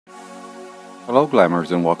Hello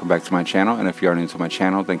Glamorous and welcome back to my channel, and if you are new to my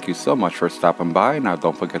channel, thank you so much for stopping by. Now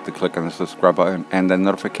don't forget to click on the subscribe button and the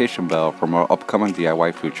notification bell for more upcoming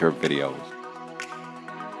DIY future videos.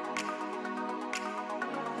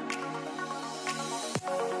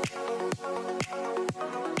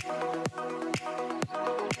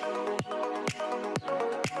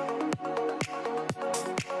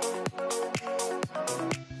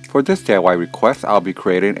 For this DIY request, I'll be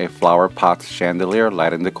creating a flower pot chandelier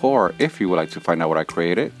Latin decor. If you would like to find out what I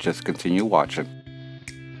created, just continue watching.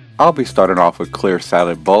 I'll be starting off with clear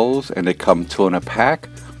salad bowls, and they come 2 in a pack,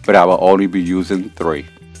 but I will only be using 3.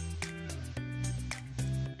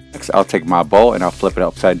 Next, I'll take my bowl and I'll flip it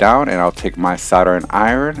upside down, and I'll take my soldering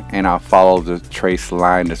iron and I'll follow the trace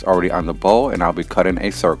line that's already on the bowl, and I'll be cutting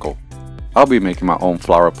a circle. I'll be making my own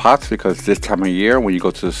flower pots because this time of year when you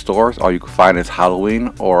go to the stores, all you can find is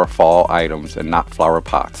Halloween or fall items and not flower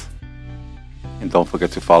pots. And don't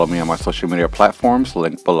forget to follow me on my social media platforms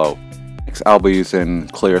linked below. Next, I'll be using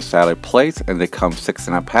clear salad plates, and they come 6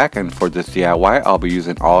 in a pack, and for this DIY I'll be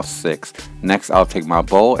using all 6. Next, I'll take my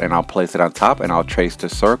bowl and I'll place it on top, and I'll trace the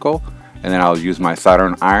circle, and then I'll use my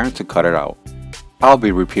soldering iron to cut it out. I'll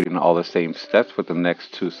be repeating all the same steps with the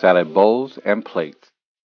next 2 salad bowls and plates.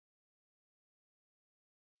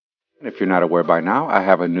 If you're not aware by now, I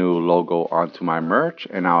have a new logo onto my merch,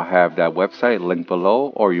 and I'll have that website linked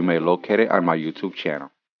below, or you may locate it on my YouTube channel.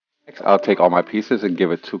 Next, I'll take all my pieces and give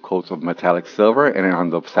it 2 coats of metallic silver, and then on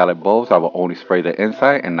the salad bowls I will only spray the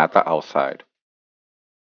inside and not the outside.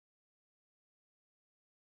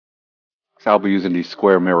 Next, I'll be using these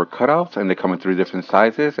square mirror cutouts, and they come in 3 different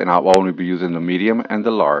sizes, and I'll only be using the medium and the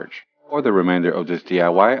large. For the remainder of this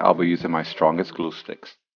DIY, I'll be using my strongest glue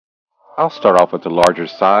sticks. I'll start off with the larger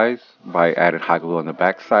size by adding hot glue on the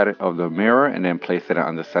back side of the mirror, and then placing it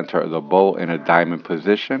on the center of the bowl in a diamond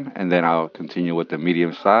position, and then I'll continue with the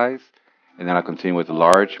medium size, and then I'll continue with the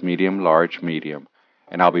large, medium,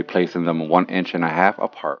 and I'll be placing them 1.5 inches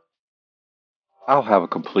apart. I'll have a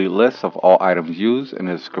complete list of all items used in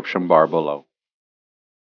the description bar below.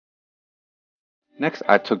 Next,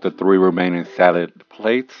 I took the 3 remaining salad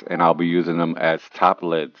plates, and I'll be using them as top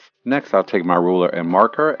lids. Next, I'll take my ruler and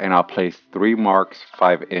marker, and I'll place 3 marks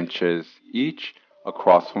 5 inches each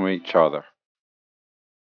across from each other.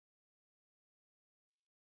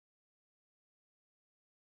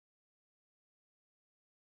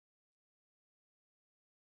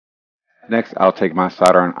 Next, I'll take my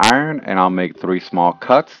soldering iron, and I'll make 3 small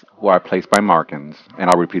cuts where I place my markings, and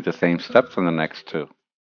I'll repeat the same steps on the next 2.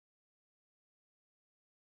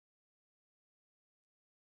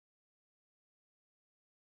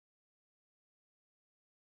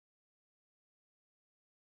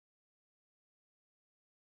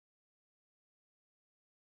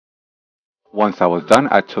 Once I was done,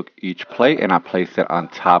 I took each plate and I placed it on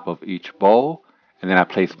top of each bowl, and then I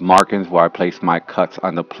placed markings where I placed my cuts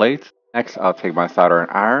on the plates. Next, I'll take my soldering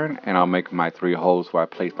iron and I'll make my 3 holes where I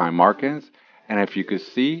place my markings, and if you can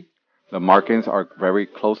see, the markings are very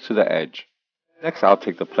close to the edge. Next, I'll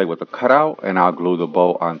take the plate with the cutout and I'll glue the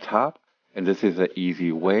bowl on top, and this is an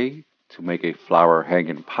easy way to make a flower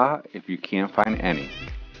hanging pot if you can't find any.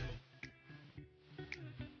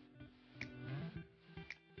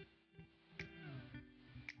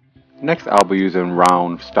 Next, I'll be using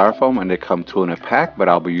round styrofoam, and they come 2 in a pack, but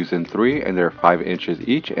I'll be using 3, and they're 5 inches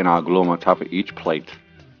each, and I'll glue them on top of each plate.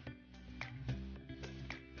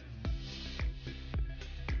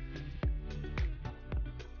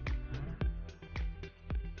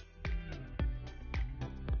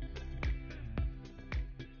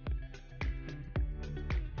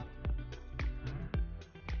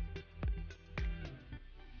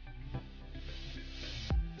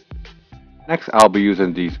 Next, I'll be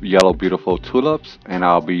using these yellow beautiful tulips, and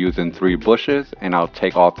I'll be using 3 bushes, and I'll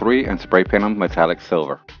take all 3 and spray paint them metallic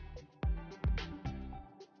silver.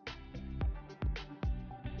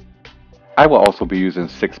 I will also be using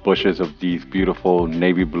 6 bushes of these beautiful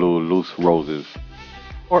navy blue loose roses.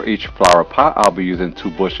 For each flower pot, I'll be using 2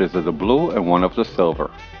 bushes of the blue and 1 of the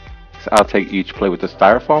silver. So I'll take each plate with the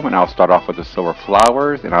styrofoam, and I'll start off with the silver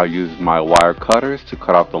flowers, and I'll use my wire cutters to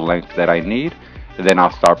cut off the length that I need. And then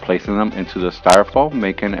I'll start placing them into the styrofoam,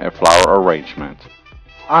 making a flower arrangement.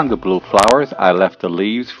 On the blue flowers, I left the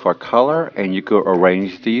leaves for color, and you could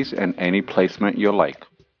arrange these in any placement you like.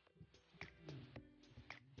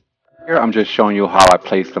 Here I'm just showing you how I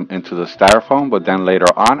placed them into the styrofoam, but then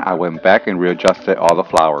later on I went back and readjusted all the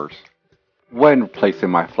flowers. When placing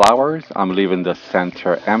my flowers, I'm leaving the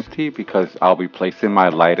center empty because I'll be placing my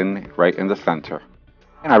lighting right in the center.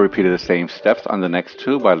 And I repeated the same steps on the next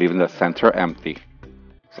 2 by leaving the center empty.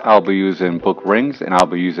 So I'll be using book rings and I'll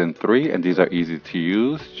be using 3, and these are easy to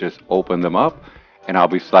use. Just open them up and I'll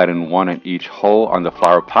be sliding one in each hole on the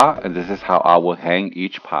flower pot, and this is how I will hang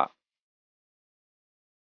each pot.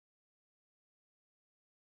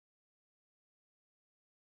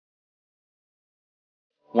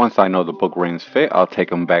 Once I know the book rings fit, I'll take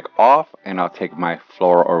them back off and I'll take my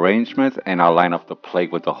floral arrangements and I'll line up the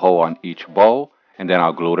plate with the hole on each bowl, and then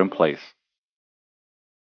I'll glue it in place.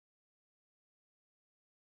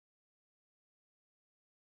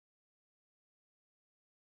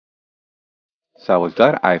 So I was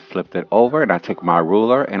done, I flipped it over and I took my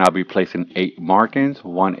ruler and I'll be placing 8 markings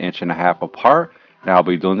 1.5 inches apart, and I'll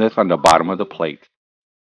be doing this on the bottom of the plate.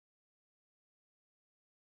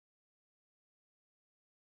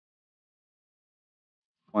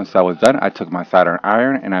 Once I was done, I took my soldering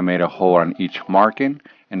iron and I made a hole on each marking,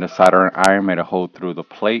 and the soldering iron made a hole through the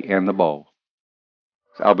plate and the bowl.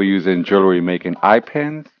 So I'll be using jewelry making eye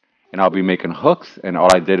pins, and I'll be making hooks, and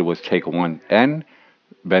all I did was take one end,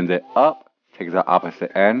 bend it up, take the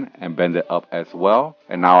opposite end, and bend it up as well,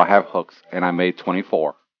 and now I have hooks, and I made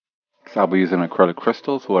 24. So I'll be using acrylic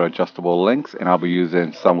crystals with adjustable links, and I'll be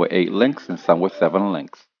using some with 8 links and some with 7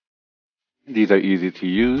 links. These are easy to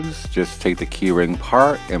use. Just take the keyring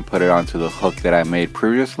part and put it onto the hook that I made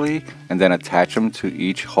previously, and then attach them to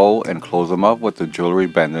each hole and close them up with the jewelry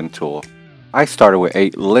bending tool. I started with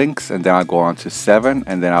 8 links, and then I'll go on to 7,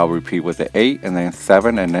 and then I'll repeat with the 8, and then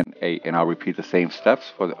 7, and then 8, and I'll repeat the same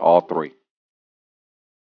steps for all 3.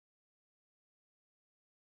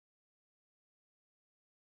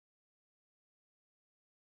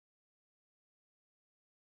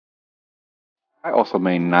 I also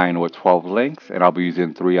made 9 with 12 links, and I'll be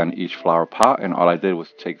using 3 on each flower pot, and all I did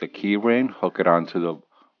was take the key ring, hook it onto the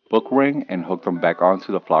book ring, and hook them back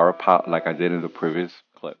onto the flower pot like I did in the previous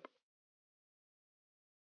clip.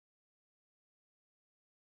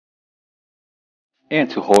 And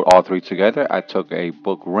to hold all 3 together, I took a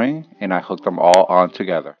book ring and I hooked them all on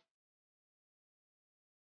together.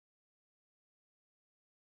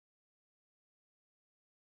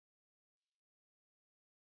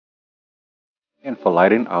 And for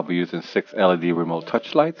lighting, I'll be using 6 LED remote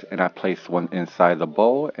touch lights, and I placed one inside the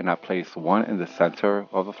bowl and I placed one in the center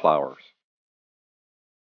of the flowers.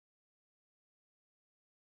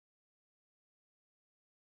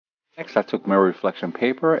 Next, I took mirror reflection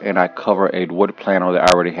paper and I covered a wood planner that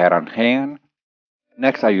I already had on hand.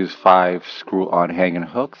 Next, I used 5 screw-on hanging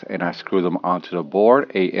hooks and I screwed them onto the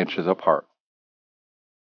board 8 inches apart.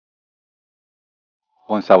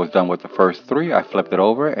 Once I was done with the first 3, I flipped it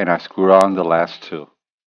over and I screwed on the last 2.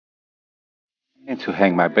 And to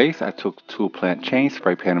hang my base, I took 2 plant chains,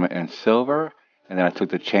 spray painted them in silver, and then I took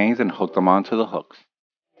the chains and hooked them onto the hooks.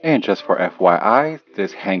 And just for FYI,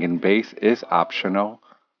 this hanging base is optional.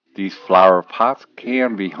 These flower pots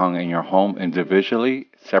can be hung in your home individually,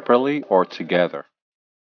 separately, or together.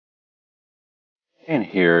 And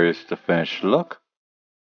here is the finished look.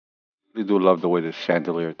 I do love the way this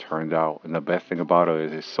chandelier turned out, and the best thing about it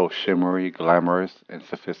is it's so shimmery, glamorous, and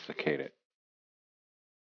sophisticated.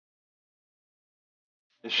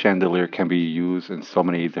 This chandelier can be used in so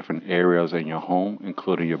many different areas in your home,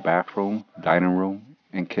 including your bathroom, dining room,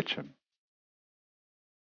 and kitchen.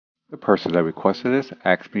 The person that requested this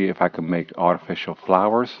asked me if I could make artificial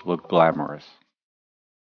flowers look glamorous.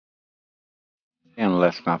 And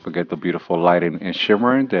let's not forget the beautiful lighting and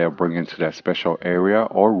shimmering they'll bring into that special area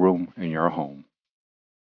or room in your home.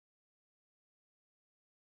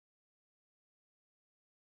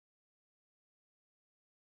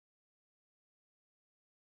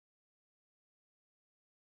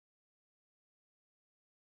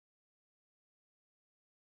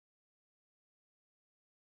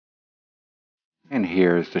 And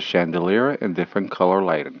here's the chandelier in different color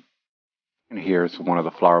lighting. And here's one of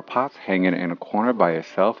the flower pots hanging in a corner by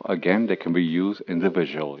itself. Again, they can be used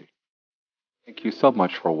individually. Thank you so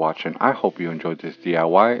much for watching. I hope you enjoyed this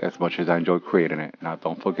DIY as much as I enjoyed creating it. Now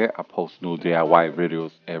don't forget, I post new DIY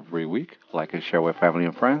videos every week. Like and share with family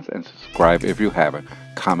and friends, and subscribe if you haven't.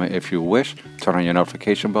 Comment if you wish. Turn on your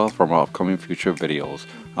notification bell for more upcoming future videos.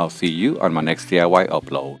 I'll see you on my next DIY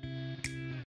upload.